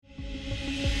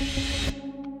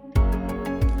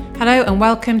and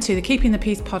welcome to the Keeping the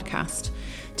Peace podcast.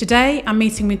 Today I'm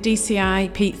meeting with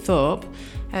DCI Pete Thorpe.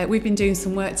 We've been doing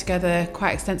some work together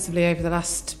quite extensively over the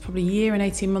last probably year and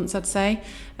 18 months, I'd say,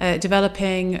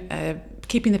 developing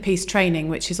Keeping the Peace training,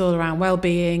 which is all around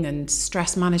well-being and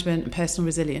stress management and personal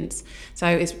resilience. So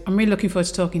I'm really looking forward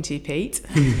to talking to you, Pete.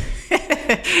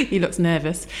 He looks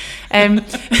nervous.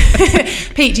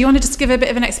 Pete, do you want to just give a bit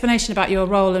of an explanation about your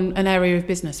role and area of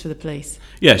business for the police?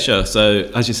 Yeah, sure. So,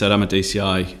 as you said, I'm a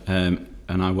DCI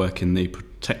and I work in the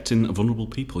Protecting Vulnerable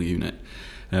People unit.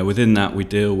 Within that, we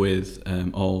deal with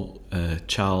all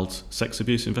child sex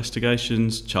abuse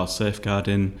investigations, child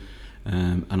safeguarding,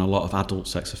 and a lot of adult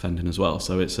sex offending as well.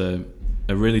 So it's a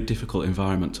really difficult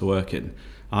environment to work in.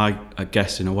 I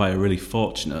guess, in a way, are really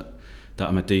fortunate that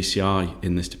I'm a DCI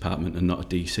in this department and not a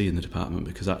DC in the department,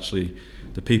 because actually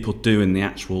the people doing the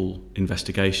actual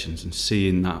investigations and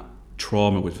seeing that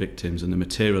trauma with victims and the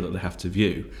material that they have to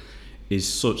view is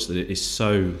such that it is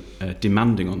so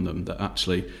demanding on them that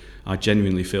actually I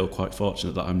genuinely feel quite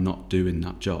fortunate that I'm not doing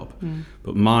that job.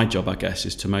 But my job, I guess,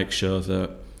 is to make sure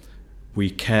that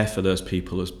we care for those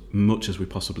people as much as we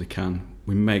possibly can.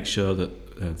 We make sure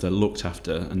that they're looked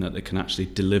after and that they can actually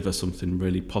deliver something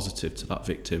really positive to that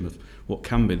victim of what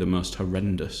can be the most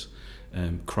horrendous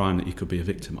crime that you could be a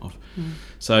victim of.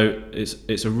 So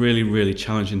it's a really, really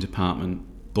challenging department,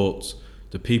 but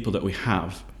the people that we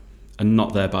have are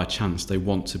not there by chance. They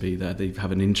want to be there. They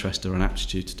have an interest or an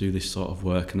aptitude to do this sort of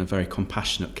work and are very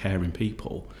compassionate, caring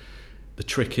people. The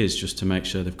trick is just to make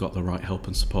sure they've got the right help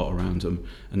and support around them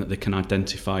and that they can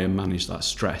identify and manage that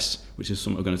stress, which is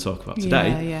something we're going to talk about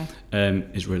today,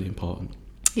 is really important.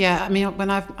 Yeah, I mean, when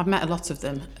I've met a lot of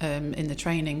them in the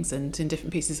trainings and in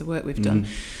different pieces of work we've done,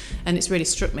 and it's really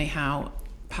struck me how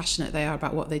passionate they are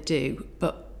about what they do,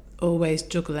 but always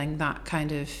juggling that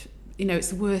kind of, you know, it's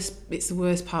the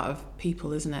worst part of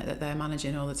people, isn't it, that they're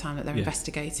managing all the time, that they're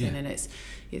investigating, and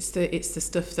it's the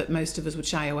stuff that most of us would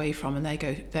shy away from, and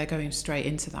they're going straight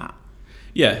into that.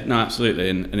 Yeah, no, absolutely,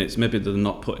 and it's maybe they're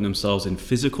not putting themselves in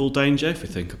physical danger if we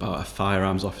think about a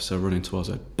firearms officer running towards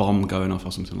a bomb going off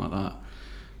or something like that,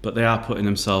 but they are putting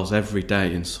themselves every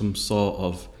day in some sort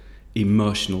of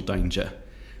emotional danger,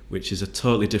 which is a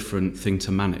totally different thing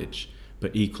to manage,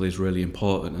 but equally is really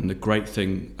important. And the great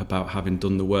thing about having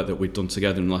done the work that we've done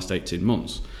together in the last 18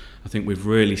 months, I think we've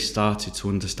really started to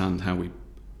understand how we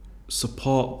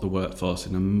support the workforce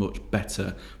in a much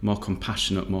better, more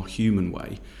compassionate, more human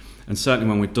way. And certainly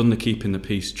when we've done the Keeping the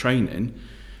Peace training,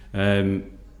 the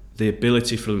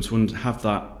ability for them to have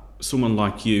that, someone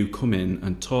like you come in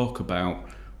and talk about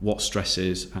what stress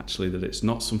is, actually, that it's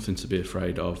not something to be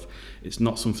afraid of, it's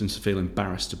not something to feel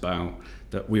embarrassed about,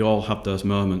 that we all have those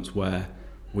moments where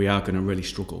we are going to really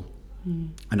struggle.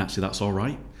 And actually that's all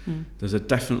right. There's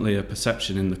definitely a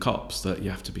perception in the cops that you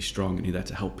have to be strong and you're there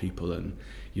to help people and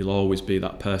you'll always be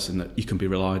that person that you can be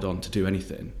relied on to do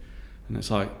anything. And it's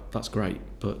like, that's great,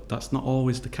 but that's not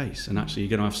always the case. And actually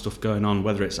you're going to have stuff going on,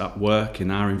 whether it's at work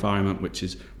in our environment, which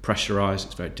is pressurised,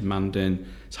 it's very demanding,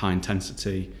 it's high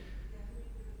intensity.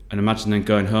 And imagine then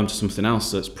going home to something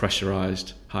else that's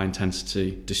pressurised, high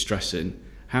intensity, distressing.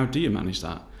 How do you manage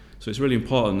that? So it's really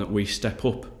important that we step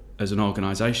up as an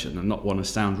organisation and not want to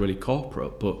sound really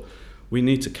corporate, but we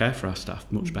need to care for our staff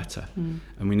much better. And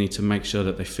we need to make sure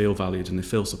that they feel valued and they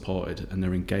feel supported and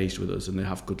they're engaged with us and they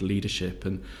have good leadership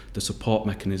and the support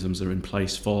mechanisms are in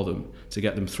place for them to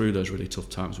get them through those really tough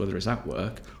times, whether it's at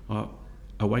work or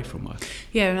away from work.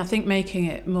 Yeah, and I think making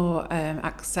it more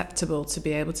acceptable to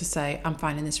be able to say, I'm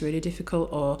finding this really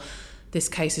difficult, or this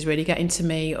case is really getting to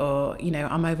me, or, you know,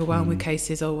 I'm overwhelmed with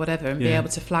cases or whatever, and be able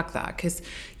to flag that. Because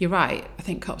you're right, I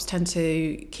think cops tend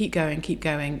to keep going,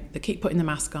 they keep putting the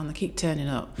mask on, they keep turning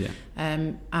up.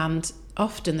 And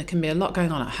often there can be a lot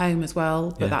going on at home as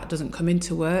well, but that doesn't come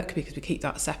into work because we keep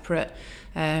that separate.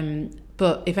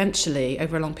 But eventually,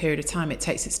 over a long period of time, it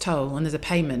takes its toll, and there's a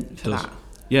payment for that.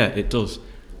 Yeah, it does.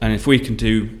 And if we can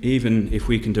do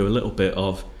a little bit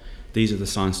of, these are the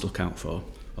signs to look out for,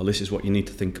 or this is what you need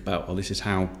to think about, or this is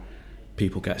how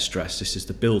people get stressed, this is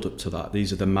the build up to that,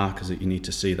 these are the markers that you need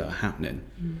to see that are happening.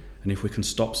 And if we can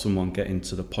stop someone getting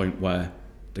to the point where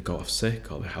they go off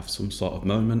sick or they have some sort of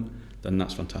moment, then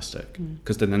that's fantastic,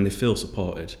 because then they feel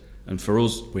supported. And for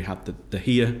us, we have they're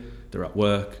here, they're at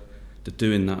work, they're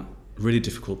doing that really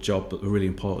difficult job but a really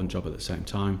important job at the same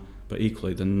time, but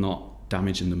equally they're not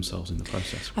damaging themselves in the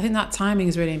process. I think that timing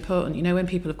is really important. You know, when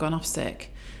people have gone off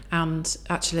sick and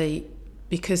actually,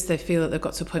 because they feel that they've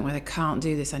got to a point where they can't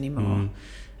do this anymore,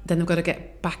 then they've got to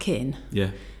get back in.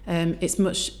 it's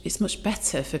much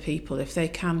better for people if they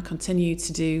can continue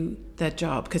to do their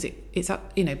job, because it's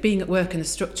being at work and the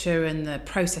structure and the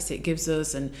process it gives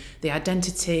us and the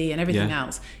identity and everything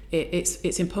else.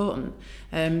 It's important.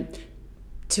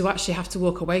 To actually have to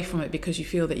walk away from it because you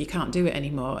feel that you can't do it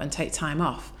anymore and take time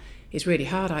off is really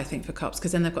hard, I think, for cops,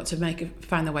 because then they've got to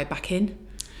find their way back in.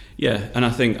 Yeah, and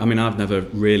I've never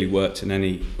really worked in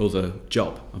any other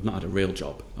job. I've not had a real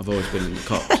job. I've always been in the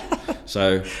cops.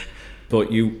 But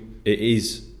it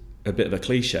is a bit of a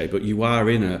cliche, but you are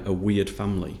in a weird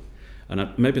family. And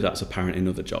maybe that's apparent in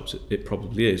other jobs. It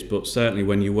probably is. But certainly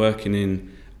when you're working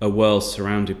in a world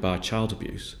surrounded by child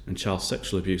abuse, and child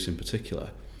sexual abuse in particular,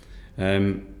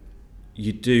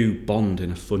 you do bond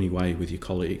in a funny way with your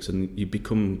colleagues, and you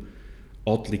become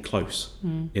oddly close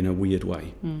in a weird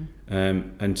way.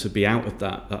 And to be out of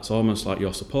that's almost like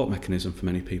your support mechanism for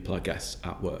many people, I guess,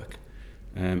 at work.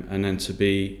 And then to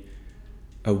be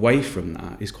away from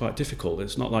that is quite difficult.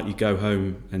 It's not like you go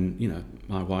home and,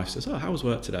 my wife says, "Oh, how was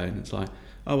work today?" And it's like,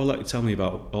 "Oh, well, let you tell me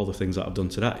about all the things that I've done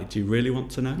today. Do you really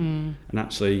want to know?" And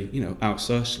actually, out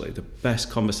socially, the best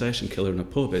conversation killer in a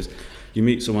pub is you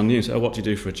meet someone new and say, "Oh, what do you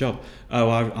do for a job?" "Oh,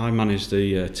 I manage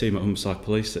the team at Humberside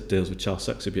Police that deals with child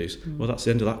sex abuse." Well, that's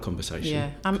the end of that conversation.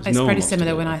 Yeah, it's pretty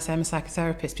similar when I say I'm a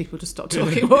psychotherapist. People just stop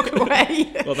talking, walk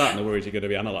away. Well, that and the worries you're going to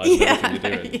be analysing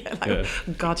everything you're doing.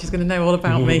 God, she's going to know all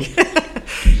about me.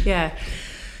 Yeah.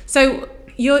 So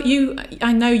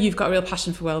I know you've got a real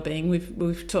passion for wellbeing.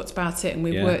 We've talked about it, and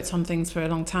we've worked on things for a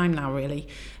long time now, really.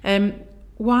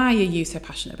 Why are you so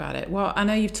passionate about it? Well, I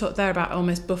know you've talked there about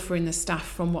almost buffering the staff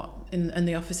from and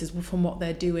the officers from what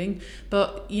they're doing,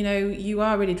 but you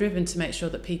are really driven to make sure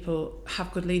that people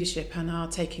have good leadership and are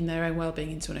taking their own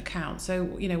wellbeing into an account. So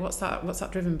what's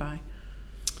that driven by?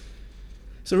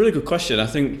 It's a really good question. I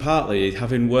think partly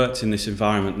having worked in this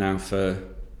environment now for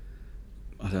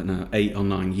 8 or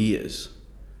 9 years.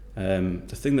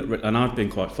 The thing and I've been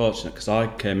quite fortunate because I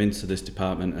came into this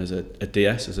department as a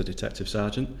DS, as a detective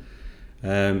sergeant,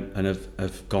 and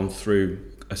have gone through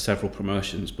several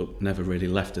promotions but never really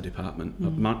left the department.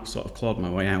 I've sort of clawed my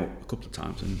way out a couple of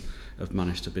times and have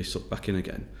managed to be sucked back in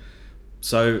again.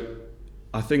 So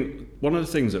I think one of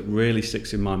the things that really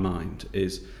sticks in my mind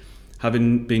is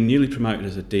having been newly promoted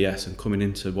as a DS and coming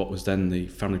into what was then the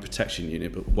Family Protection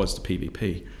Unit but was the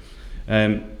PVP.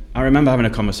 I remember having a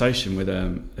conversation with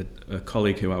a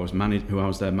colleague who I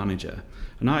was their manager,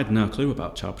 and I had no clue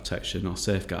about child protection or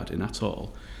safeguarding at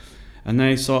all. And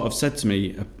they sort of said to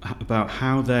me about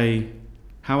how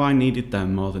I needed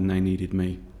them more than they needed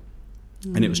me.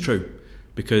 And it was true,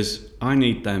 because I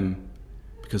need them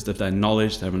because of their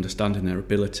knowledge, their understanding, their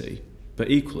ability.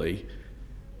 But equally,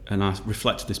 and I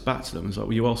reflected this back to them, I was like,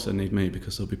 well, you also need me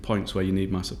because there'll be points where you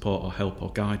need my support or help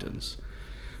or guidance.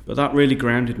 But that really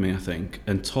grounded me, I think,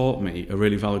 and taught me a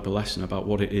really valuable lesson about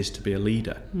what it is to be a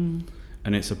leader.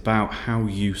 And it's about how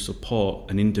you support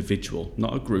an individual,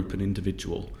 not a group, an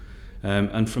individual.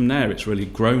 And from there, it's really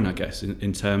grown, I guess,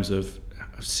 in terms of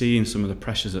seeing some of the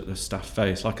pressures that the staff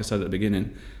face. Like I said at the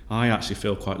beginning, I actually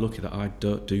feel quite lucky that I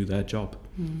don't do their job,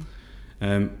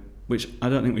 which I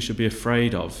don't think we should be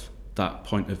afraid of, that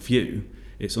point of view.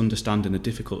 It's understanding the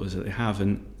difficulties that they have,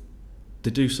 and they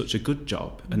do such a good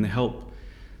job, and they help.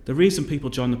 The reason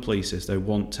people join the police is they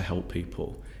want to help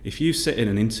people. If you sit in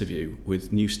an interview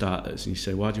with new starters and you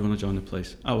say, why do you want to join the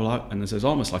police? Oh, well, and there's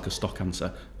almost like a stock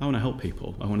answer. I want to help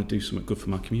people. I want to do something good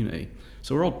for my community.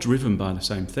 So we're all driven by the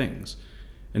same things.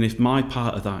 And if my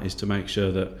part of that is to make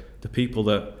sure that the people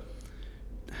that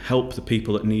help the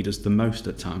people that need us the most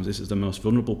at times, this is the most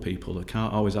vulnerable people, they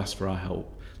can't always ask for our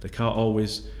help. They can't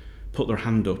always put their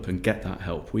hand up and get that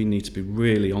help. We need to be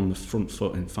really on the front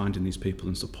foot in finding these people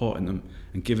and supporting them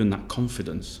and giving that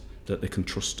confidence that they can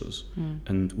trust us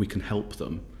and we can help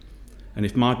them. And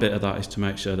if my bit of that is to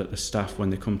make sure that the staff, when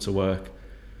they come to work,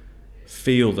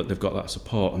 feel that they've got that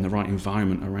support and the right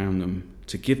environment around them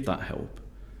to give that help,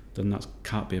 then that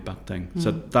can't be a bad thing.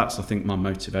 So that's, I think, my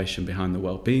motivation behind the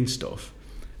wellbeing stuff.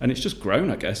 And it's just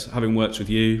grown, I guess, having worked with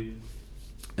you,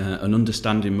 and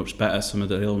understanding much better some of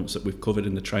the elements that we've covered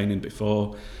in the training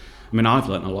before. I mean, I've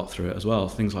learnt a lot through it as well.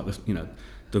 Things like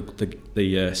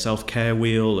the self-care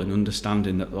wheel, and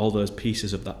understanding that all those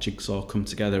pieces of that jigsaw come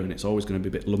together, and it's always going to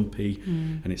be a bit lumpy.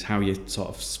 And it's how you sort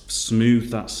of smooth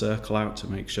that circle out to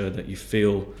make sure that you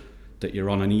feel that you're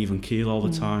on an even keel all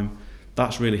the time.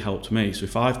 That's really helped me. So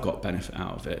if I've got benefit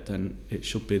out of it, then it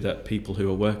should be that people who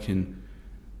are working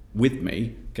with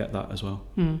me get that as well.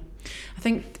 I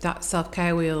think that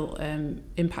self-care wheel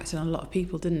impacted on a lot of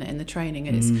people, didn't it, in the training?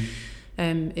 And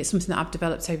It's something that I've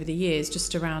developed over the years,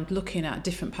 just around looking at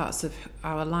different parts of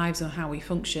our lives and how we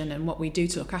function and what we do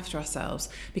to look after ourselves.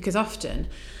 Because often,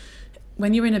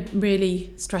 when you're in a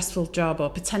really stressful job or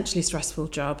potentially stressful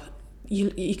job,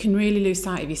 you can really lose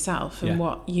sight of yourself and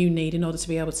what you need in order to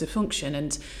be able to function.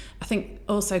 And I think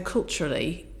also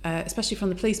culturally, especially from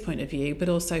the police point of view, but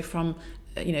also from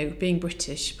being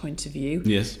British point of view,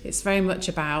 yes, it's very much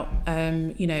about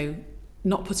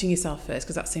not putting yourself first,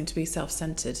 because that seemed to be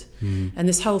self-centered. And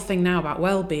this whole thing now about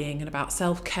well-being and about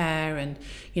self-care and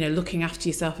looking after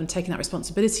yourself and taking that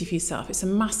responsibility for yourself, it's a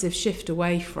massive shift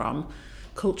away from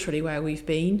culturally where we've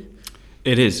been.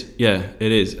 It is,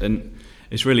 and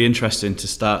it's really interesting to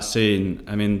start seeing.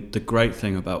 I mean, the great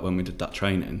thing about when we did that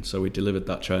training, so we delivered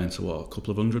that training to a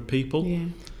couple of hundred people.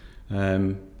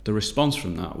 The response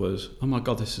from that was, oh my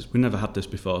God, we never had this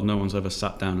before. No one's ever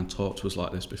sat down and talked to us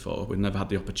like this before. We've never had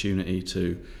the opportunity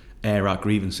to air our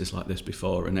grievances like this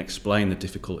before and explain the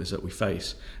difficulties that we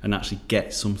face and actually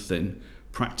get something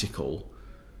practical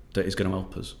that is going to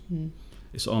help us.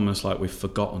 It's almost like we've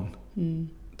forgotten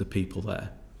the people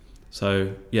there.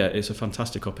 So yeah, it's a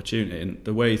fantastic opportunity. And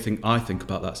the way I think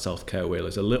about that self-care wheel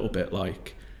is a little bit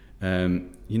like,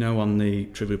 on the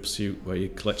Trivial Pursuit where you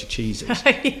collect your cheeses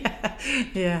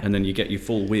and then you get your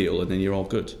full wheel and then you're all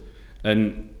good.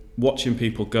 And watching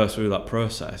people go through that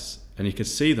process, and you could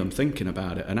see them thinking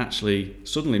about it and actually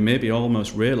suddenly maybe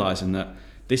almost realising that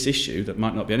this issue that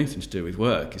might not be anything to do with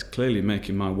work is clearly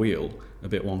making my wheel a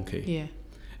bit wonky.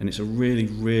 And it's a really,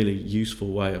 really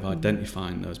useful way of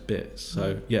identifying those bits.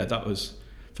 So that was,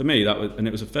 for me, and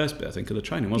it was the first bit, I think, of the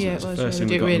training, wasn't it? It was the first thing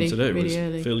we got them to do was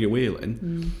early. Fill your wheel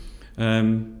in.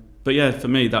 But yeah, for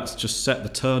me, that's just set the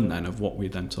tone then of what we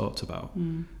then talked about.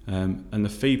 And the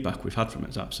feedback we've had from it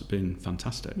has absolutely been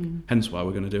fantastic. Hence why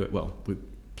we're going to do it. Well, we're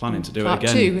planning to do it again.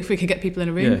 Part 2, if we can get people in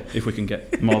a room. Yeah, if we can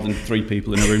get more than 3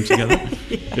 people in a room together,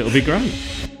 it'll be great.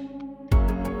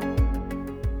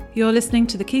 You're listening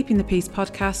to the Keeping the Peace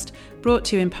podcast, brought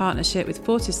to you in partnership with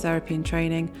Fortis Therapy and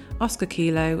Training, Oscar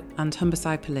Kilo and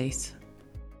Humberside Police.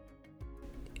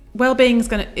 Wellbeing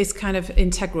is kind of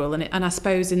integral, and I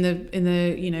suppose in the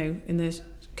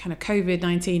kind of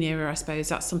COVID-19 era, I suppose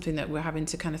that's something that we're having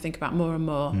to kind of think about more and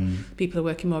more. People are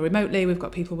working more remotely. We've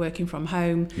got people working from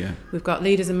home. We've got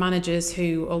leaders and managers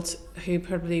who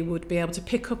probably would be able to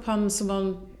pick up on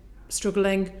someone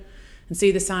struggling and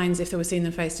see the signs if they were seeing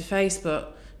them face to face,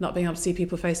 but not being able to see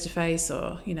people face to face,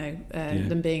 or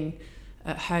them being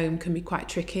at home can be quite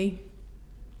tricky.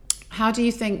 How do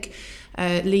you think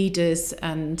leaders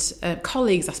and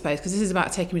colleagues, I suppose, because this is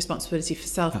about taking responsibility for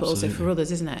self, but also for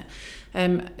others, isn't it?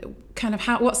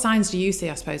 What signs do you see,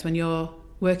 I suppose, when you're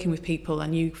working with people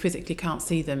and you physically can't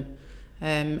see them,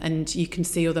 and you can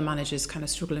see other managers kind of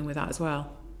struggling with that as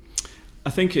well? I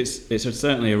think it's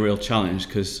certainly a real challenge,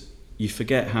 because you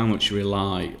forget how much you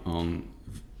rely on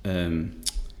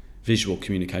visual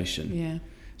communication.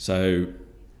 So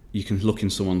you can look in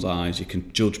someone's eyes, you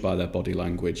can judge by their body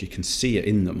language, you can see it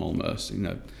in them almost.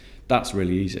 That's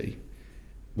really easy.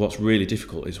 What's really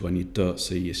difficult is when you don't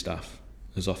see your staff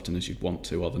as often as you'd want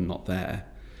to, or they're not there.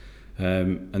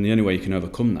 And the only way you can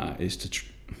overcome that is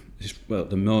at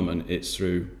the moment it's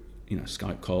through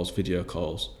Skype calls, video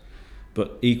calls,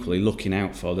 but equally looking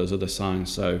out for those other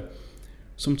signs. So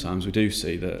sometimes we do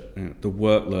see that the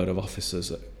workload of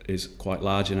officers is quite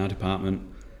large in our department,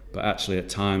 but actually at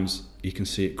times you can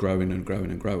see it growing and growing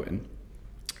and growing,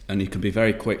 and you can be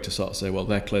very quick to sort of say, well,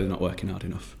 they're clearly not working hard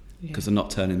enough because they're not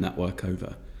turning that work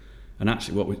over. And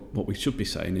actually what we should be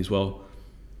saying is, well,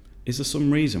 is there some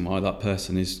reason why that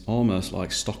person is almost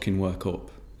like stocking work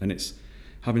up? And it's,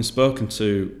 having spoken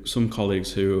to some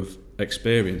colleagues who have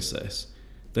experienced this,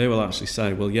 they will actually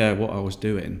say, well, yeah, what I was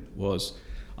doing was,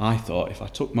 I thought if I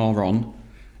took more on,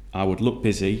 I would look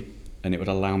busy, and it would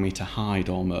allow me to hide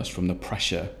almost from the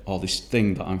pressure or this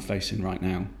thing that I'm facing right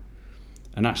now.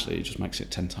 And actually it just makes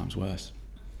it 10 times worse.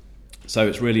 So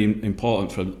it's really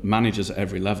important for managers at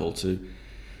every level to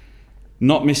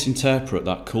not misinterpret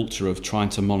that culture of trying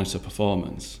to monitor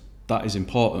performance. That is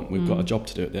important. We've got a job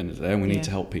to do at the end of the day, and we need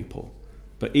to help people.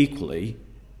 But equally,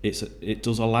 it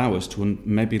does allow us to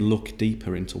maybe look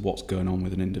deeper into what's going on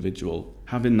with an individual.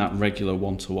 Having that regular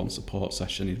one-to-one support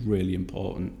session is really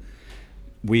important.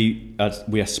 We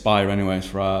aspire anyways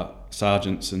for our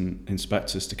sergeants and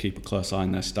inspectors to keep a close eye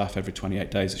on their staff. Every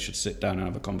 28 days they should sit down and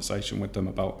have a conversation with them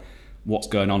about what's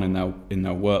going on in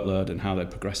their workload and how they're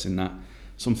progressing that.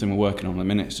 Something we're working on at the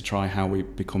minute is to try how we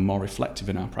become more reflective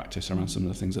in our practice around some of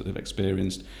the things that they've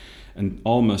experienced, and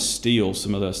almost steal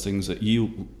some of those things that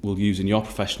you will use in your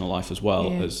professional life as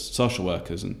well as social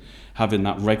workers, and having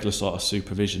that regular sort of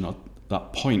supervision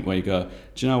that point where you go,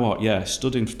 do you know what? Yeah,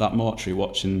 stood in that mortuary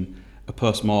watching a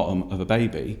post-mortem of a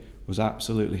baby was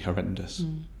absolutely horrendous.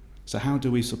 So how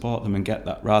do we support them and get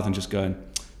that, rather than just going,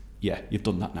 yeah, you've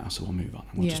done that now, so we'll move on.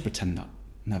 And we'll just pretend that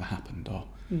never happened, or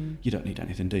you don't need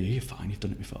anything, do you? You're fine, you've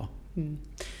done it before.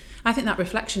 I think that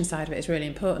reflection side of it is really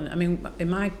important. I mean, in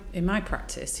my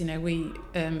practice, you know, we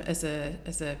as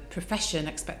a profession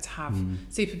expect to have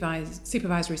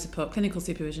supervisory support, clinical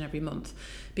supervision every month,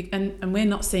 and we're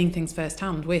not seeing things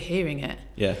firsthand. We're hearing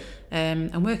it,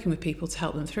 and working with people to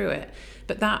help them through it.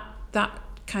 But that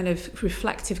kind of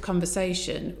reflective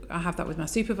conversation, I have that with my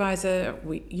supervisor.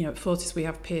 We, you know, at Fortis we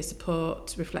have peer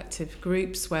support, reflective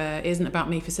groups where it isn't about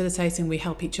me facilitating. We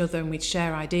help each other and we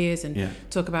share ideas and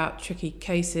talk about tricky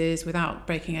cases without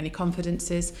breaking any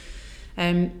confidences.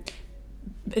 But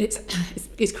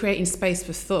it's creating space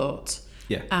for thought,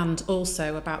 and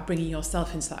also about bringing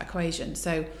yourself into that equation.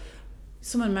 So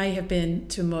someone may have been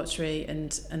to a mortuary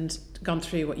and gone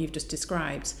through what you've just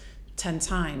described 10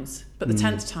 times, but the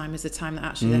 10th time is the time that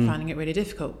actually they're finding it really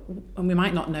difficult, and we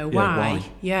might not know why.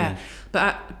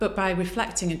 But by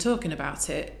reflecting and talking about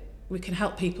it, we can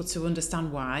help people to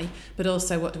understand why, but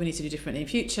also what do we need to do differently in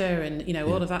future, and you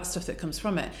know, all of that stuff that comes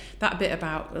from it. That bit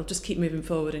about we'll just keep moving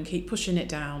forward and keep pushing it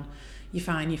down, you're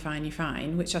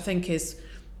fine, which I think is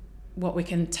what we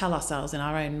can tell ourselves in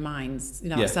our own minds, you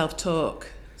know, self-talk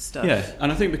stuff. Yeah,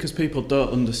 and I think because people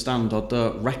don't understand or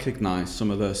don't recognise some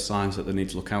of those signs that they need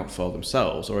to look out for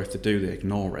themselves, or if they do, they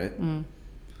ignore it.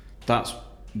 That's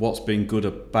what's been good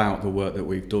about the work that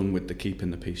we've done with the Keeping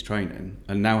the Peace training,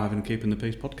 and now having Keeping the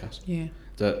Peace podcast.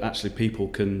 That actually people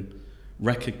can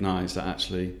recognise that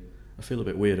actually I feel a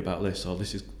bit weird about this, or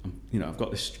this is, you know, I've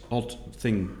got this odd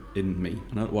thing in me,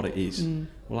 I don't know what it is.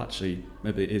 Well, actually,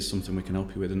 maybe it is something we can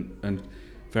help you with, and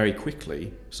very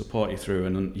quickly support you through,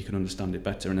 and you can understand it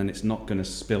better, and then it's not going to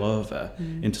spill over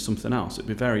into something else. It'd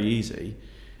be very easy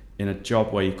in a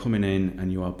job where you're coming in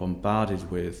and you are bombarded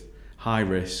with high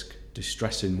risk,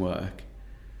 distressing work,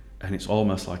 and it's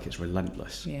almost like it's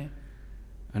relentless.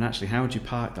 And actually, how would you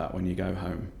park that when you go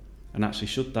home? And actually,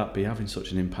 should that be having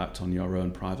such an impact on your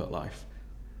own private life?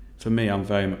 For me, I'm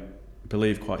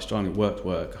believe quite strongly,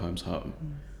 work, home's home.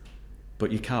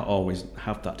 But you can't always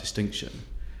have that distinction.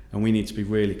 And we need to be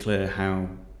really clear how,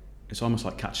 it's almost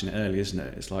like catching it early, isn't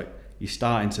it? It's like you're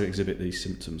starting to exhibit these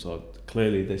symptoms, or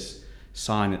clearly this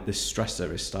sign that this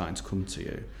stressor is starting to come to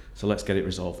you. So let's get it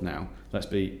resolved now. Let's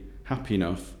be happy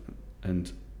enough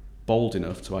and bold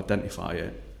enough to identify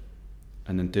it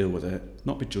and then deal with it,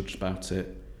 not be judged about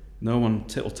it. No one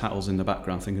tittle-tattles in the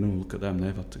background thinking, oh, look at them,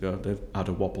 they've had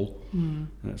a wobble. And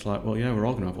it's like, well, yeah, we're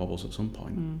all going to have wobbles at some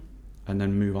point. And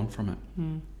then move on from it.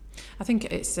 I think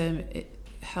it's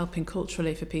helping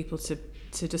culturally for people to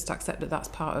just accept that that's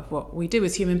part of what we do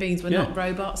as human beings. We're not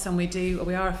robots, and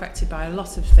we are affected by a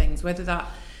lot of things, whether that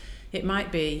it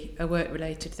might be a work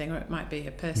related thing, or it might be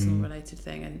a personal related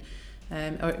thing,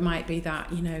 and or it might be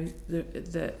that, you know,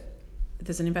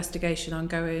 there's an investigation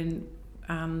ongoing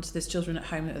and there's children at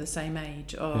home that are the same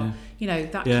age, or you know,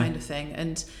 that kind of thing.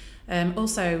 And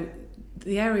also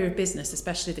the area of business,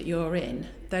 especially that you're in,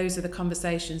 those are the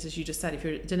conversations, as you just said. If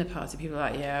you're at a dinner party, people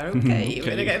are like, yeah, okay, we're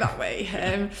going to go that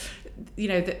way. You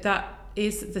know, that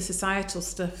is the societal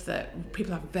stuff that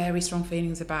people have very strong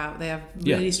feelings about. They have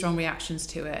really strong reactions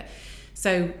to it.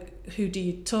 So who do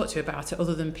you talk to about it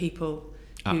other than people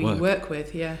who you work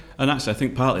with? And actually, I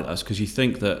think partly that's because you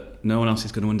think that no one else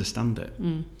is going to understand it.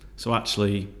 So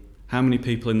actually, how many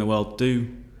people in the world do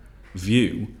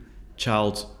view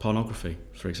child pornography,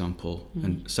 for example,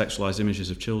 and sexualised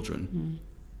images of children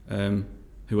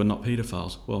who are not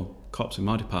paedophiles? Well, cops in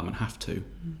my department have to.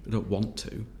 They don't want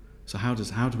to. So how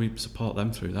do we support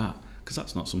them through that? Because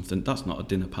that's not a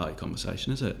dinner party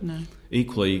conversation, is it? No.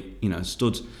 Equally, you know,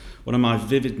 one of my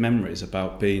vivid memories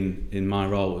about being in my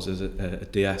role was as a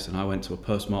DS, and I went to a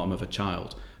post-mortem of a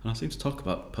child, and I seem to talk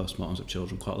about post-mortems of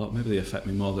children quite a lot. Maybe they affect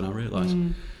me more than I realise.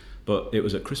 But it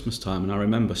was at Christmas time, and I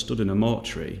remember stood in a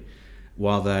mortuary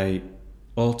while they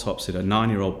autopsied a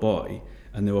 9-year-old boy,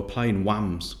 and they were playing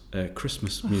Wham's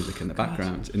Christmas music in the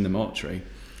background in the mortuary.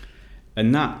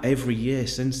 And that, every year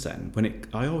since then,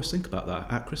 I always think about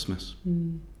that at Christmas.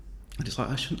 And it's like,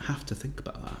 I shouldn't have to think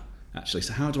about that, actually.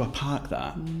 So how do I park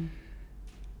that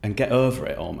and get over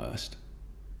it almost,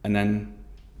 and then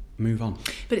move on?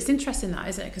 But it's interesting that,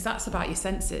 isn't it? Because that's about your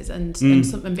senses and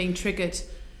something being triggered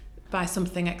by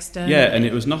something external. Yeah, and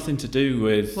it was nothing to do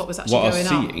with what was actually going I was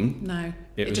seeing. On. No,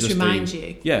 it just reminds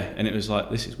you. Yeah, and it was like,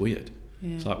 this is weird.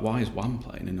 It's like, why is Wham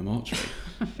playing in the mortuary?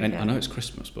 And I know it's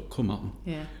Christmas, but come on.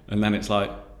 And then it's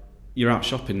like, you're out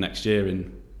shopping next year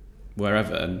in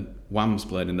wherever, and Wham's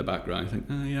playing in the background. You think,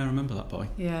 oh yeah, I remember that boy.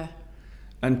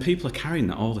 And people are carrying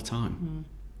that all the time.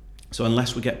 So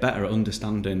unless we get better at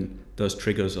understanding those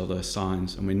triggers or those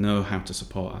signs, and we know how to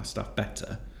support our staff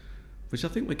better, which I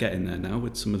think we're getting there now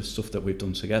with some of the stuff that we've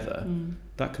done together,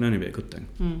 that can only be a good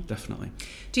thing, definitely.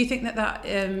 Do you think that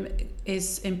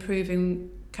is improving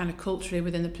kind of culturally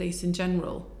within the police in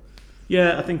general?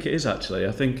 Yeah, I think it is actually.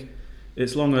 I think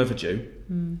it's long overdue,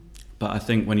 but I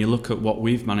think when you look at what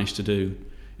we've managed to do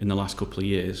in the last couple of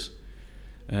years,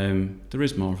 there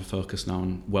is more of a focus now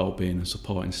on well-being and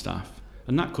supporting staff.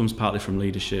 And that comes partly from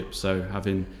leadership, so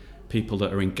having people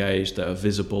that are engaged, that are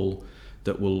visible,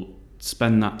 that will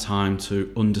spend that time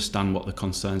to understand what the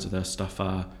concerns of their staff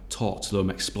are, talk to them,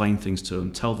 explain things to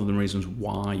them, tell them the reasons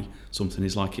why something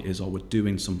is like it is or we're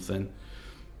doing something.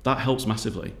 That helps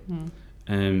massively.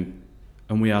 And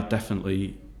we are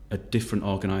definitely a different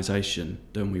organisation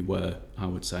than we were, I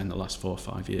would say, in the last 4 or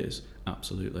 5 years.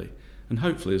 Absolutely. And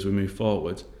hopefully as we move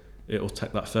forward, it will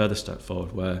take that further step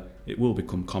forward where it will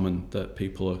become common that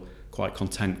people are quite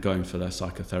content going for their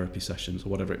psychotherapy sessions or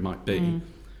whatever it might be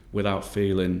without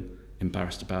feeling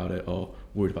embarrassed about it or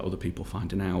worried about other people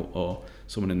finding out or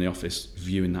someone in the office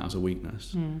viewing that as a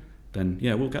weakness. Then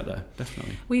yeah, we'll get there,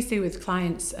 definitely. We see with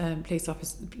clients, police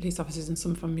officers and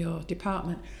some from your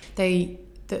department,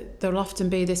 there'll often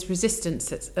be this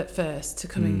resistance at first to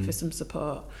coming for some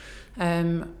support,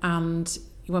 and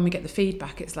when we get the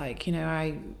feedback, it's like,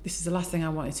 this is the last thing I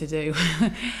wanted to do,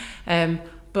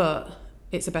 but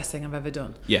it's the best thing I've ever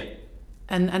done. Yeah.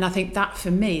 And I think that,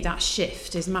 for me, that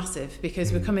shift is massive,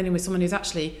 because we're coming in with someone who's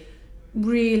actually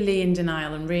really in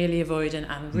denial and really avoidant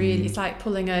and really, it's like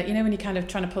pulling when you're kind of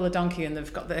trying to pull a donkey and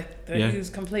they've got the who's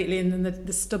completely in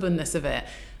the stubbornness of it.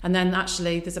 And then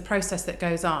actually there's a process that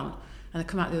goes on and they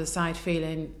come out the other side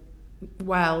feeling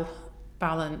well,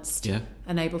 balanced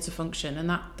and able to function. And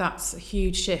that's a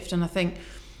huge shift. And I think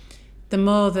the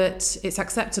more that it's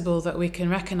acceptable that we can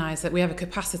recognise that we have a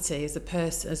capacity as a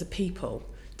person, as a people,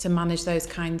 to manage those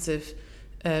kinds of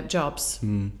jobs,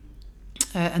 and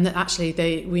that actually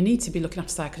we need to be looking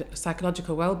after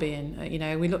psychological well-being.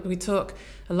 We talk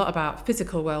a lot about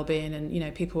physical well-being,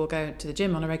 and people will go to the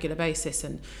gym on a regular basis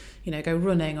and go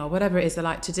running or whatever it is they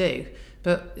like to do.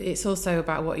 But it's also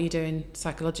about what you're doing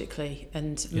psychologically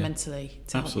and mentally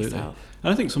to help yourself.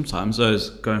 And I think sometimes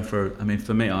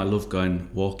for me, I love going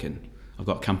walking. I've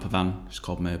got a camper van. She's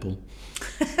called Mabel.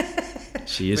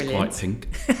 She is quite pink.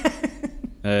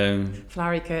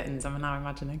 Flowery curtains, I'm now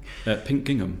imagining. Pink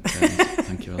gingham.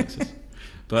 Thank you, Alexis.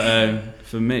 But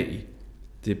for me,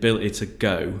 the ability to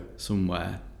go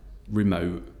somewhere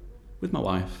remote with my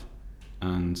wife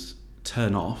and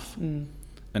turn off and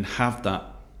have that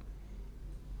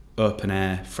open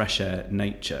air, fresh air,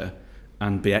 nature,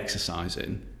 and be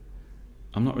exercising,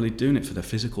 I'm not really doing it for the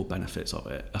physical benefits of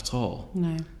it at all.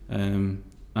 No. And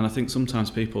I think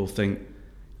sometimes people think,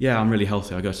 yeah, I'm really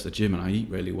healthy, I go to the gym and I eat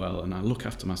really well and I look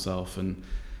after myself and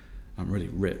I'm really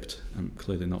ripped. I'm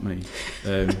clearly not me.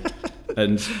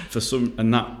 And for some,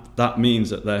 and that means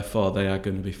that therefore they are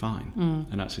going to be fine.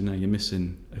 And actually, no, you're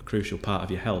missing a crucial part of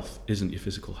your health, isn't your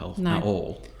physical health at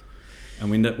all. And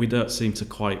we don't seem to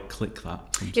quite click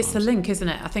that sometimes. It's the link, isn't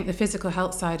it? I think the physical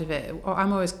health side of it, what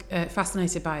I'm always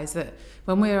fascinated by, is that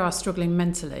when we are struggling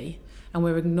mentally and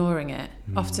we're ignoring it,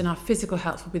 often our physical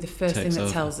health will be the first thing that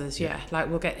tells us, like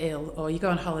we'll get ill, or you go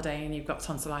on holiday and you've got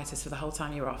tonsillitis for the whole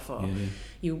time you're off, or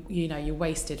you're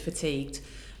wasted, fatigued.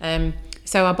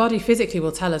 So our body physically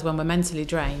will tell us when we're mentally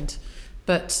drained,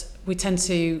 but we tend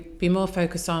to be more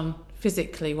focused on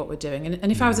physically what we're doing.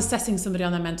 And if I was assessing somebody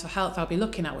on their mental health, I'll be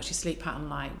looking at what's your sleep pattern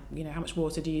like, how much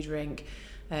water do you drink,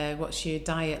 what's your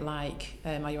diet like,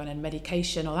 are you on any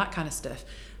medication, all that kind of stuff.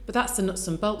 But that's the nuts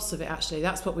and bolts of it, actually.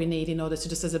 That's what we need in order to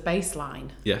just as a baseline.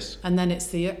 Yes. And then it's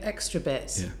the extra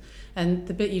bits. Yeah. And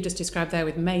the bit you just described there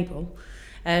with Mabel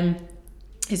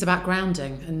is about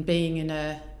grounding and being in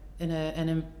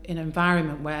an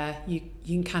environment where you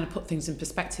can kind of put things in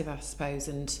perspective, I suppose.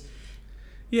 And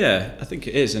yeah, I think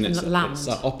it is. And it's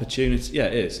that opportunity. Yeah,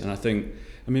 it is. And I think,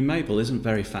 Mabel isn't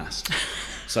very fast.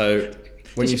 So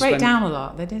when Does she break down a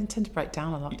lot? They tend to break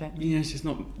down a lot, don't they? Yeah, she's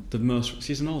not the most...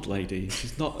 She's an old lady.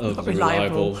 She's not overly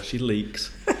reliable. She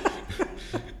leaks.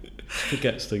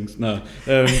 Forgets things. No.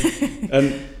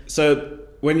 And so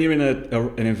when you're in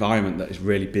an environment that is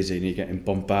really busy and you're getting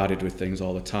bombarded with things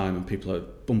all the time and people are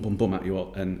bum at you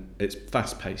and it's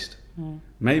fast-paced.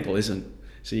 Mabel isn't.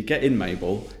 So you get in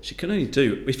Mabel, she can only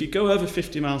do... If you go over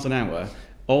 50 miles an hour,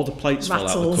 all the plates fall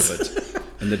out of the cupboard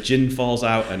and the gin falls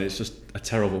out and it's just a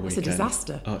terrible weekend. It's a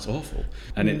disaster. Oh, it's awful.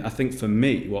 And I think for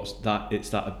me, it's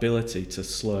that ability to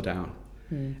slow down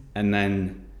and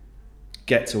then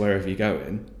get to wherever you're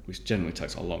going, which generally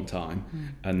takes a long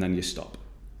time, and then you stop.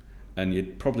 and you're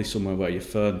probably somewhere where your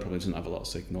phone probably doesn't have a lot of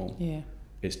signal. Yeah.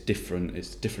 It's different.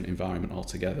 It's a different environment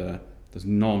altogether. There's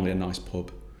normally a nice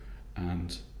pub,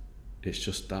 and it's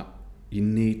just that you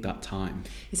need that time.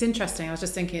 It's interesting. I was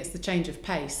just thinking it's the change of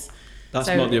pace. That's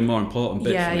the more important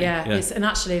bit for me. Yeah. And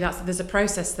actually, there's a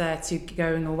process there to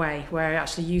going away where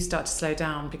actually you start to slow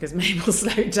down because Mabel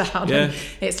slowed down. Yeah. And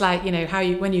it's like,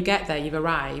 when you get there, you've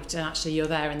arrived and actually you're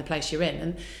there in the place you're in.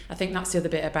 And I think that's the other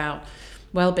bit about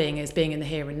well-being is being in the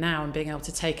here and now and being able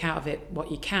to take out of it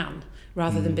what you can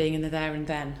rather than being in the there and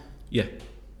then. Yeah,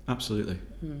 absolutely.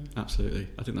 Absolutely.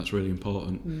 I think that's really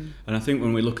important. And I think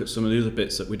when we look at some of the other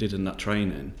bits that we did in that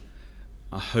training,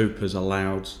 I hope has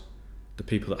allowed the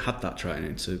people that had that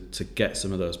training to get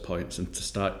some of those points and to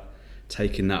start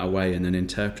taking that away and then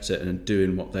interpret it and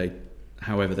doing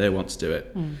however they want to do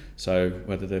it. So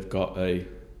whether they've got a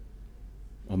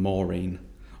Maureen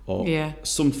or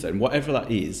something, whatever that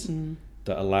is,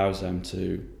 that allows them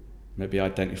to maybe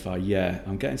identify,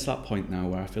 I'm getting to that point now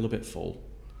where I feel a bit full.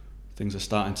 Things are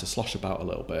starting to slosh about a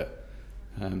little bit.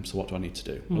 So what do I need to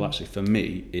do? Well, actually, for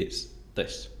me, it's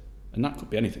this. And that could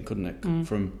be anything, couldn't it?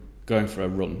 From going for a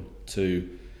run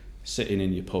to sitting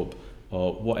in your pub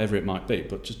or whatever it might be,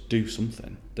 but just do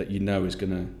something that you know is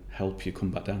going to help you come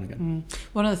back down again.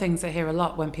 One of the things I hear a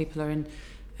lot when people are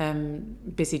in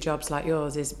busy jobs like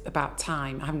yours is about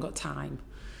time. I haven't got time.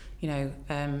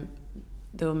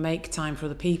 They'll make time for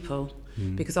other people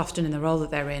because often in the role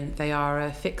that they're in, they are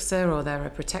a fixer or they're a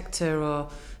protector or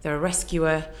they're a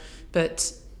rescuer,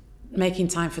 but making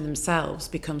time for themselves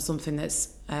becomes something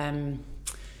that's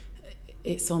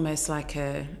it's almost like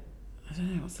I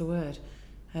don't know what's the word,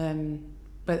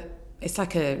 but it's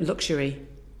like a luxury.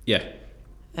 Yeah.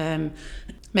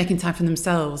 Making time for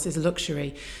themselves is a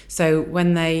luxury. So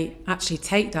when they actually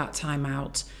take that time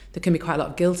out, there can be quite a lot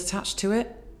of guilt attached to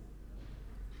it.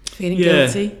 Feeling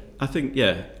guilty. I think,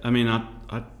 I mean,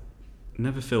 I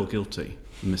never feel guilty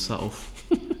myself.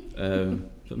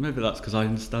 But maybe that's because I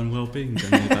understand well-being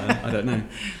generally better. I don't know.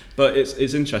 But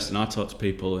it's interesting. I talk to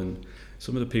people, and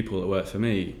some of the people that work for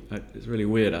me, it's really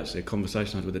weird actually, a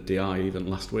conversation I had with a DI even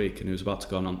last week, and he was about to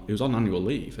go on, he was on annual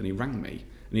leave, and he rang me,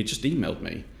 and he just emailed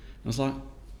me. And I was like,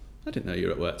 I didn't know you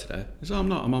were at work today. He said, I'm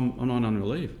not, I'm on annual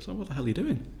leave. I was like, what the hell are you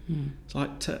doing? It's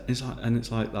like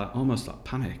that, almost that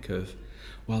panic of,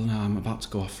 well, no, I'm about to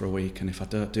go off for a week, and if I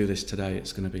don't do this today,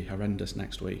 it's going to be horrendous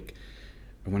next week.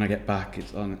 And when I get back,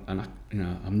 it's on, and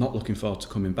I'm not looking forward to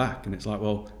coming back. And it's like,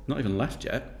 well, not even left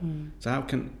yet. So how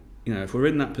can, if we're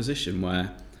in that position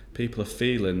where people are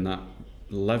feeling that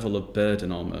level of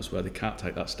burden almost, where they can't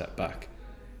take that step back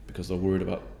because they're worried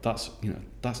about that's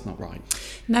not right.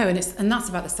 No, and that's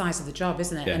about the size of the job,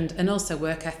 isn't it? Yeah. And also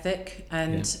work ethic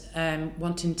and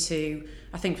wanting to,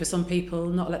 I think for some people,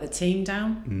 not let the team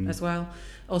down as well.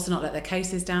 Also not let their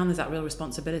cases down. There's that real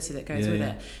responsibility that goes with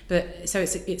it. But so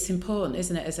it's important,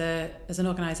 isn't it, as an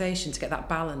organisation to get that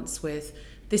balance with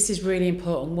this is really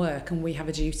important work and we have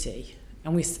a duty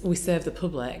and we serve the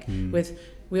public with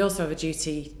we also have a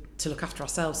duty to look after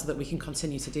ourselves so that we can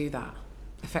continue to do that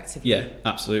effectively. Yeah,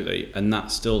 absolutely. And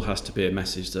that still has to be a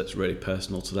message that's really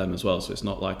personal to them as well. So it's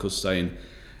not like us saying,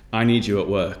 I need you at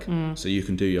work so you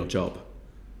can do your job.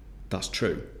 That's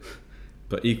true.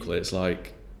 But equally, it's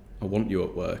like, I want you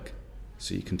at work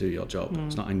so you can do your job.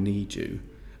 It's not I need you.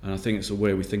 And I think it's the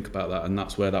way we think about that, and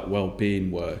that's where that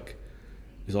well-being work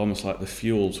is almost like the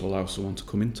fuel to allow someone to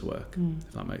come into work,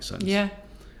 if that makes sense. Yeah.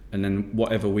 And then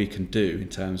whatever we can do in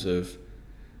terms of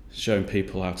showing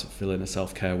people how to fill in a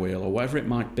self-care wheel or whatever it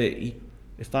might be,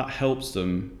 if that helps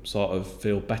them sort of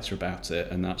feel better about it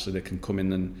and actually they can come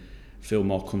in and feel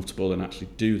more comfortable and actually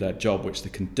do their job, which they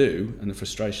can do. And the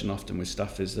frustration often with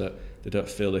staff is that they don't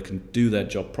feel they can do their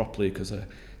job properly because they're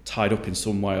tied up in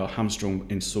some way or hamstrung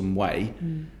in some way.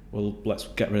 Well, let's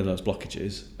get rid of those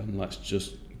blockages and let's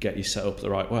just get you set up the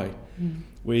right way.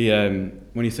 We,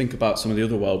 when you think about some of the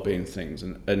other wellbeing things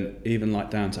and even like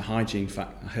down to hygiene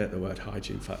I hate the word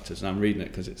hygiene factors, and I'm reading it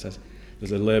because it says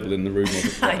there's a label in the room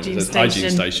of hygiene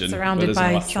station surrounded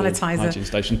by sanitizer hygiene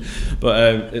station,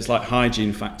 but it's like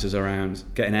hygiene factors around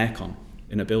getting aircon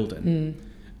in a building.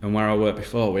 And where I worked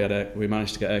before, we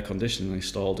managed to get air conditioning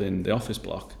installed in the office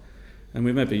block, and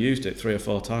we maybe used it 3 or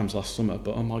 4 times last summer.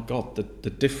 But oh my God, the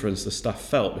difference the staff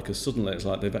felt, because suddenly it's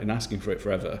like they've been asking for it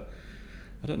forever.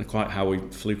 I don't know quite how we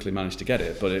flukily managed to get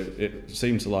it, but it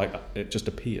seems like it just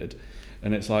appeared.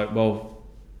 And it's like, well,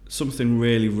 something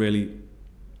really, really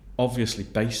obviously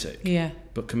basic,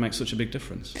 but can make such a big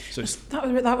difference. So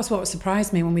that was what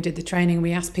surprised me when we did the training.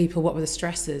 We asked people what were the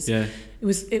stresses. It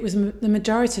was the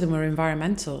majority of them were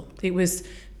environmental. It was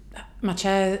my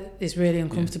chair is really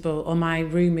uncomfortable, or my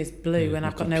room is blue and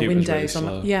I've got no windows.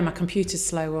 Really my computer's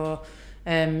slow, or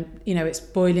it's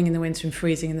boiling in the winter and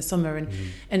freezing in the summer.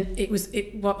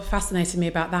 And what fascinated me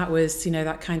about that was,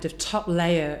 that kind of top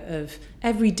layer of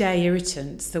everyday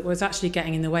irritants that was actually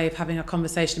getting in the way of having a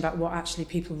conversation about what actually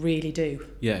people really do.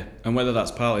 Yeah, and whether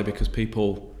that's partly because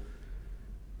people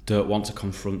don't want to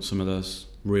confront some of those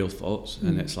real thoughts,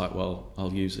 and it's like, well,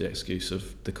 I'll use the excuse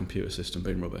of the computer system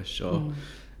being rubbish, or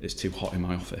it's too hot in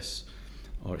my office,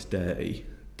 or it's dirty,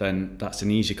 then that's an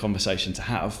easy conversation to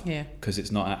have, because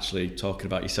it's not actually talking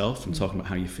about yourself and talking about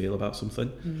how you feel about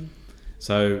something.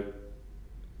 So,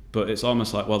 but it's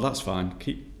almost like, well, that's fine,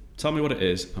 tell me what it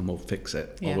is and we'll fix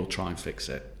it, or we'll try and fix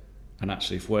it. And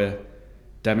actually, if we're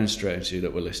demonstrating to you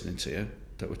that we're listening to you,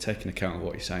 that we're taking account of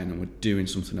what you're saying and we're doing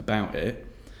something about it,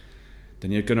 then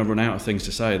you're going to run out of things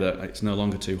to say that it's no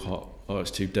longer too hot, or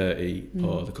it's too dirty,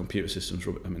 or the computer system's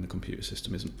rubbish. I mean, the computer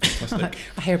system isn't fantastic.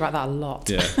 I hear about that a lot.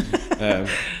 Yeah,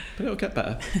 but it'll get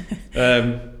better.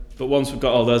 But once we've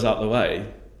got all those out of the way,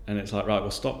 and it's like, right, we'll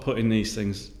stop putting these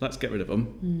things, let's get rid of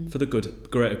them for the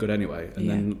greater good anyway. And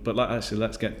then, but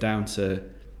let's get down to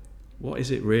what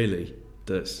is it really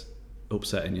that's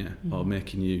upsetting you, or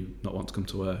making you not want to come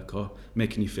to work, or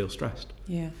making you feel stressed.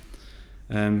 Yeah.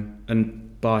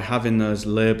 And by having those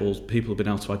labels, people have been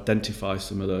able to identify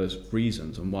some of those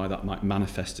reasons and why that might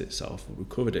manifest itself, what we've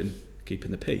covered in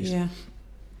Keeping the Peace,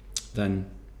 then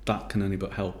that can only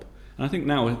but help. And I think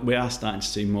now we are starting to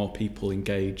see more people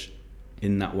engage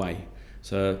in that way.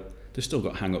 So they've still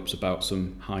got hang-ups about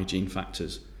some hygiene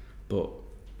factors, but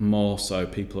more so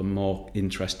people are more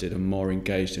interested and more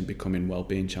engaged in becoming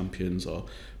wellbeing champions, or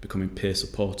becoming peer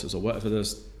supporters, or whatever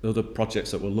those other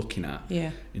projects that we're looking at,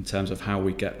 in terms of how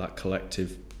we get that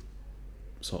collective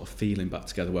sort of feeling back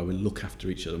together, where we look after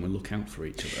each other and we look out for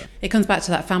each other. It comes back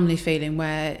to that family feeling,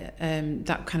 where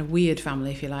that kind of weird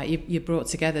family, if you like, you're brought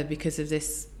together because of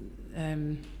this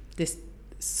this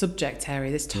subject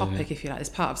area, this topic, if you like, this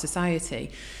part of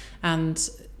society, and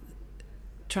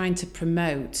trying to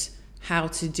promote how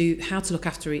to look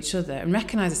after each other and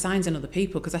recognise the signs in other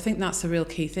people, because I think that's a real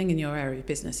key thing in your area of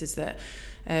business, is that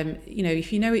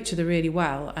if you know each other really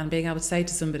well, and being able to say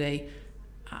to somebody,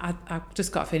 I've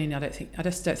just got a feeling I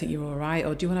just don't think you're all right,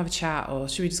 or do you want to have a chat, or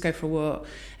should we just go for a walk?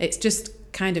 It's just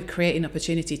kind of creating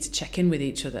opportunity to check in with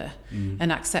each other,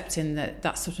 and accepting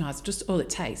that sometimes just all it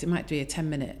takes. It might be a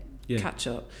 10-minute catch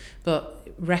up, but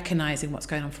recognising what's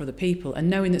going on for other people and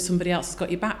knowing that somebody else has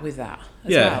got your back with that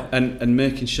as well. and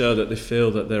making sure that they feel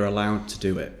that they're allowed to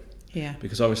do it. Yeah.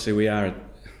 Because obviously we are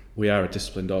a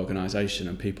disciplined organisation,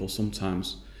 and people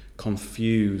sometimes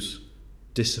confuse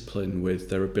discipline with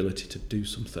their ability to do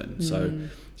something. So do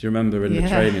you remember in the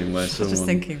training where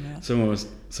someone was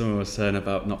saying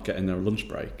about not getting their lunch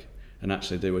break, and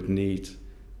actually they would need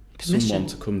someone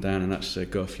to come down and actually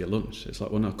go for your lunch? It's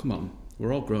like, well, no, come on,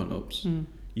 we're all grown-ups.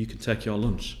 You can take your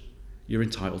lunch. You're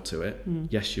entitled to it.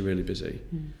 Yes, you're really busy,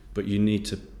 but you need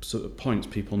to, sort of points,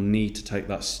 people need to take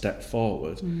that step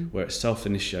forward where it's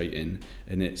self-initiating,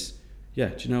 and it's,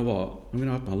 do you know what, I'm going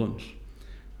to have my lunch.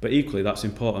 But equally, that's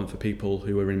important for people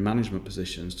who are in management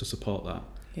positions to support that,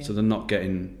 so they're not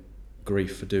getting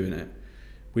grief for doing it.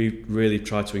 We really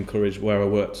try to encourage, where I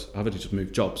worked, I've only just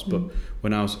moved jobs, but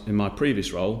when I was in my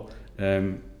previous role,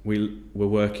 we were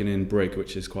working in Brigg,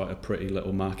 which is quite a pretty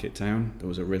little market town. There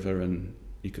was a river and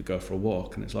you could go for a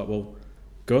walk, and it's like, well,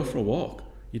 go for a walk.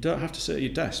 You don't have to sit at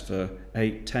your desk for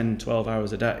 8, 10, 12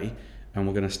 hours a day, and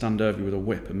we're going to stand over you with a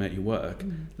whip and make you work.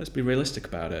 Let's be realistic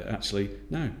about it. Actually,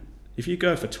 no. If you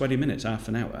go for 20 minutes, half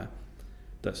an hour,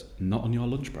 that's not on your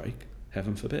lunch break,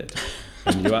 heaven forbid,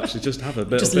 and you actually just have a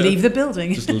bit just leave the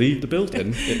building. Just leave the building.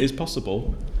 It is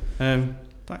possible.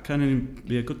 That can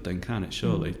be a good thing, can it,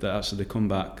 surely? That actually they come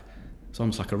back, it's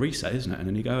almost like a reset, isn't it? And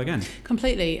then you go again.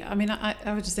 Completely. I mean,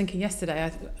 I was just thinking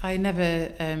yesterday, I never,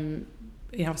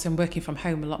 obviously I'm working from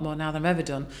home a lot more now than I've ever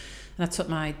done. And I took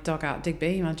my dog out,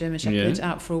 Digby, my German Shepherd,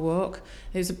 out for a walk.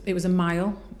 It was a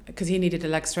mile, because he needed a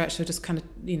leg stretch, so I just kind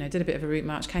of, did a bit of a route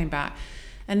march, came back.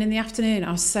 And in the afternoon,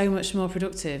 I was so much more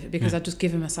productive, because I'd just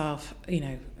given myself,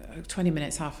 20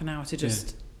 minutes, half an hour to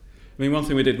just... I mean, one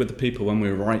thing we did with the people when we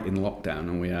were right in lockdown,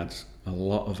 and we had a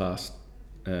lot of our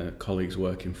colleagues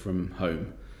working from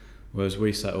home, was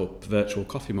we set up virtual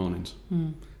coffee mornings.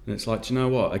 And it's like, do you know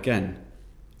what? Again,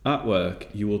 at work,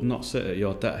 you will not sit at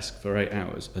your desk for 8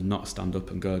 hours and not stand up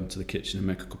and go into the kitchen and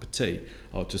make a cup of tea,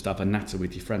 or just have a natter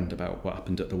with your friend about what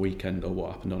happened at the weekend or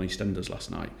what happened on EastEnders last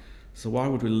night. So why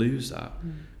would we lose that?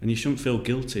 And you shouldn't feel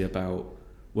guilty about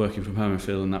working from home and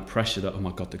feeling that pressure that, oh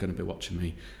my God, they're going to be watching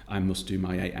me, I must do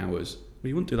my 8 hours. Well,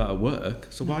 you wouldn't do that at work,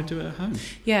 so why do it at home?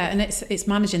 Yeah, and it's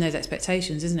managing those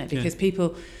expectations, isn't it? Because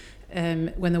people,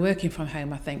 when they're working from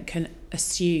home, I think, can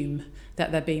assume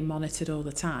that they're being monitored all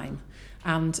the time.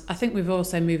 And I think we're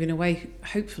also moving away,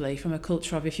 hopefully, from a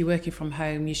culture of if you're working from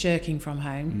home, you're shirking from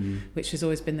home, which has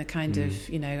always been the kind of,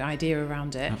 idea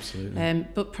around it. Absolutely.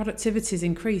 But productivity's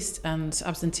increased and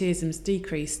absenteeism's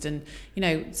decreased, and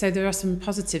so there are some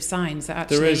positive signs that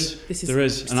actually this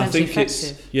is and I think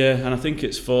effective. and I think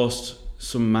it's forced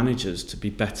some managers to be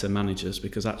better managers,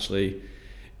 because actually,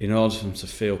 in order for them to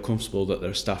feel comfortable that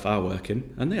their staff are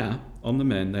working, and they are on the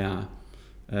main, they are.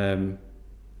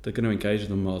 They're going to engage with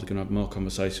them more, they're going to have more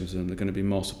conversations with them, they're going to be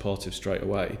more supportive straight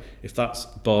away. If that's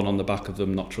born on the back of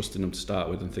them not trusting them to start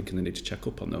with and thinking they need to check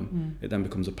up on them, it then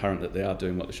becomes apparent that they are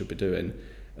doing what they should be doing,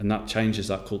 and that changes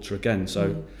that culture again.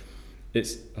 So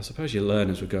it's, I suppose you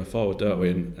learn as we go forward, don't we?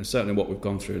 And certainly what we've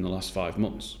gone through in the last 5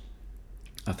 months,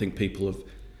 I think people have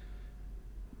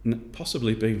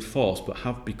possibly been forced, but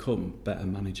have become better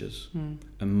managers and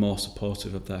more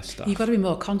supportive of their staff. You've got to be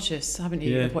more conscious, haven't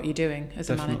you, of what you're doing as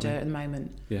definitely. a manager at the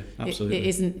moment. Yeah, absolutely. It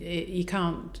isn't. You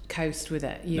can't coast with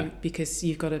it. Because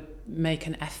you've got to make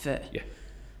an effort. Yeah,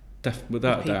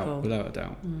 without a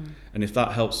doubt. And if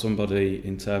that helps somebody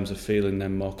in terms of feeling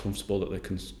them more comfortable, that they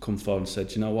can come forward and say,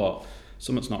 do you know what,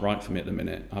 something's not right for me at the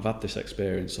minute. I've had this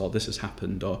experience, or this has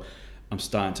happened, or I'm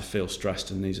starting to feel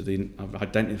stressed, and I've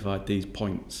identified these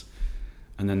points,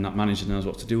 and then that manager knows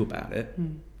what to do about it,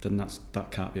 then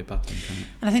that can't be a bad thing, can it?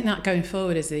 And I think that going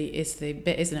forward is the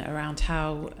bit, isn't it, around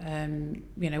how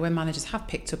when managers have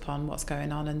picked up on what's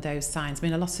going on and those signs. I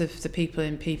mean, a lot of the people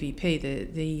in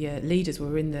PVP, the leaders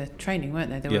were in the training, weren't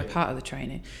they? They were a part of the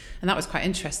training, and that was quite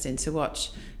interesting to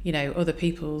watch. Other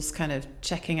people's kind of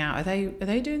checking out. Are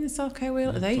they doing the self-care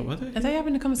wheel? Are they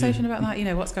having a conversation about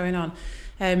that? What's going on?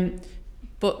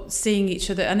 But seeing each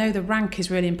other, I know the rank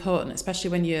is really important, especially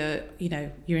when you're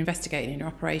investigating and you're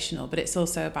operational, but it's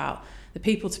also about the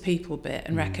people-to-people bit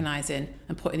and recognising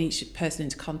and putting each person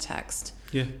into context.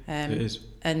 Yeah, it is.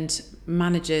 And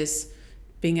managers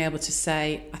being able to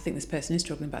say, I think this person is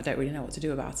struggling, but I don't really know what to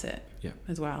do about it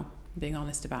as well. Being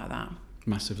honest about that.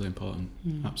 Massively important,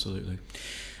 absolutely.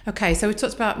 Okay, so we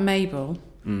talked about Mabel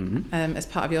as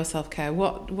part of your self-care.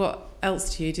 What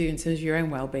else do you do in terms of your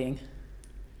own well-being?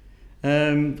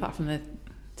 Apart from the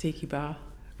tiki bar.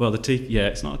 Well,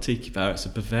 it's not a tiki bar, it's a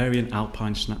Bavarian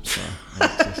Alpine Schnapps bar.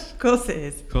 Of course it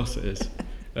is. Of course it is.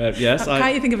 Yes.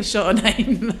 Can't you think of a shorter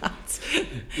name than that?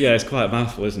 Yeah, it's quite a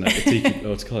mouthful, isn't it?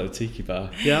 Or to call it a tiki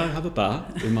bar. Yeah, I have a bar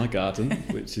in my garden,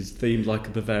 which is themed like a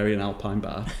Bavarian Alpine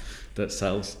bar that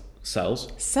sells?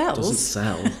 Doesn't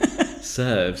sell.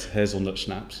 Serves hazelnut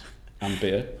schnapps and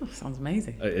beer. Oh, sounds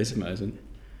amazing. It is amazing.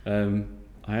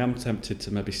 I am tempted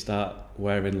to maybe start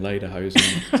wearing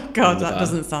lederhosen. God, that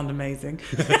doesn't sound amazing.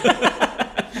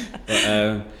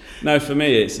 But, no, for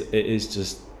me, it's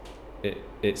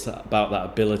about that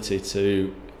ability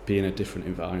to be in a different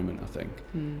environment, I think,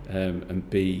 and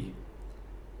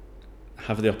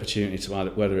have the opportunity to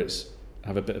either, whether it's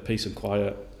have a bit of peace and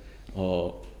quiet,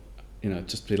 or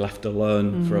just be left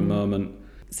alone for a moment.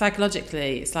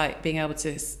 Psychologically, it's like being able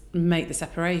to make the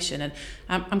separation, and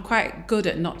I'm quite good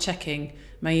at not checking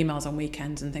my emails on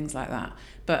weekends and things like that,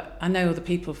 but I know other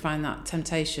people find that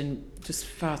temptation just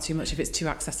far too much if it's too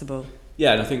accessible.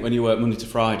 Yeah, and I think when you work Monday to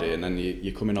Friday and then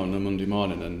you're coming on a Monday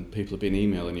morning and people have been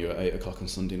emailing you at 8 o'clock on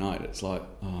Sunday night, it's like,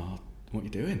 oh, what are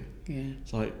you doing? Yeah.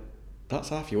 It's like, that's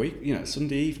half your week.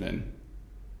 Sunday evening,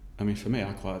 I mean, for me,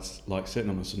 I quite like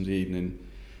sitting on a Sunday evening,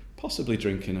 possibly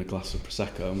drinking a glass of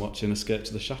Prosecco and watching Escape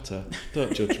to the Chateau.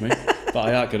 Don't judge me, but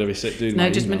I aren't going to be sitting doing my emails.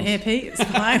 No judgment here, Pete, it's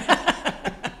fine.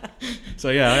 So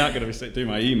yeah, I aren't going to be sitting doing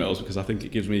my emails because I think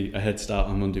it gives me a head start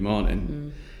on Monday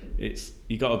morning.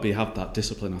 You got to have that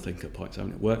discipline, I think, at points. I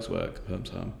mean, work's work, home's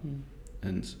home.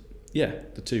 And yeah,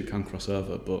 the two can cross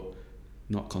over, but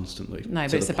not constantly. No,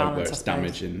 but it's a balance, where it's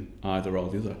damaging either or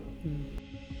the other.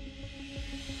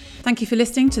 Thank you for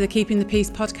listening to the Keeping the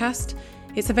Peace podcast.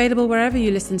 It's available wherever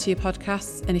you listen to your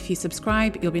podcasts, and if you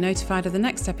subscribe, you'll be notified of the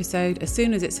next episode as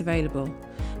soon as it's available.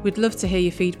 We'd love to hear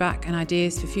your feedback and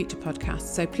ideas for future podcasts,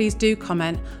 so please do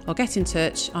comment or get in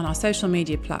touch on our social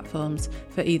media platforms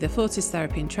for either Fortis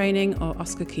Therapy and Training or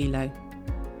Oscar Kilo.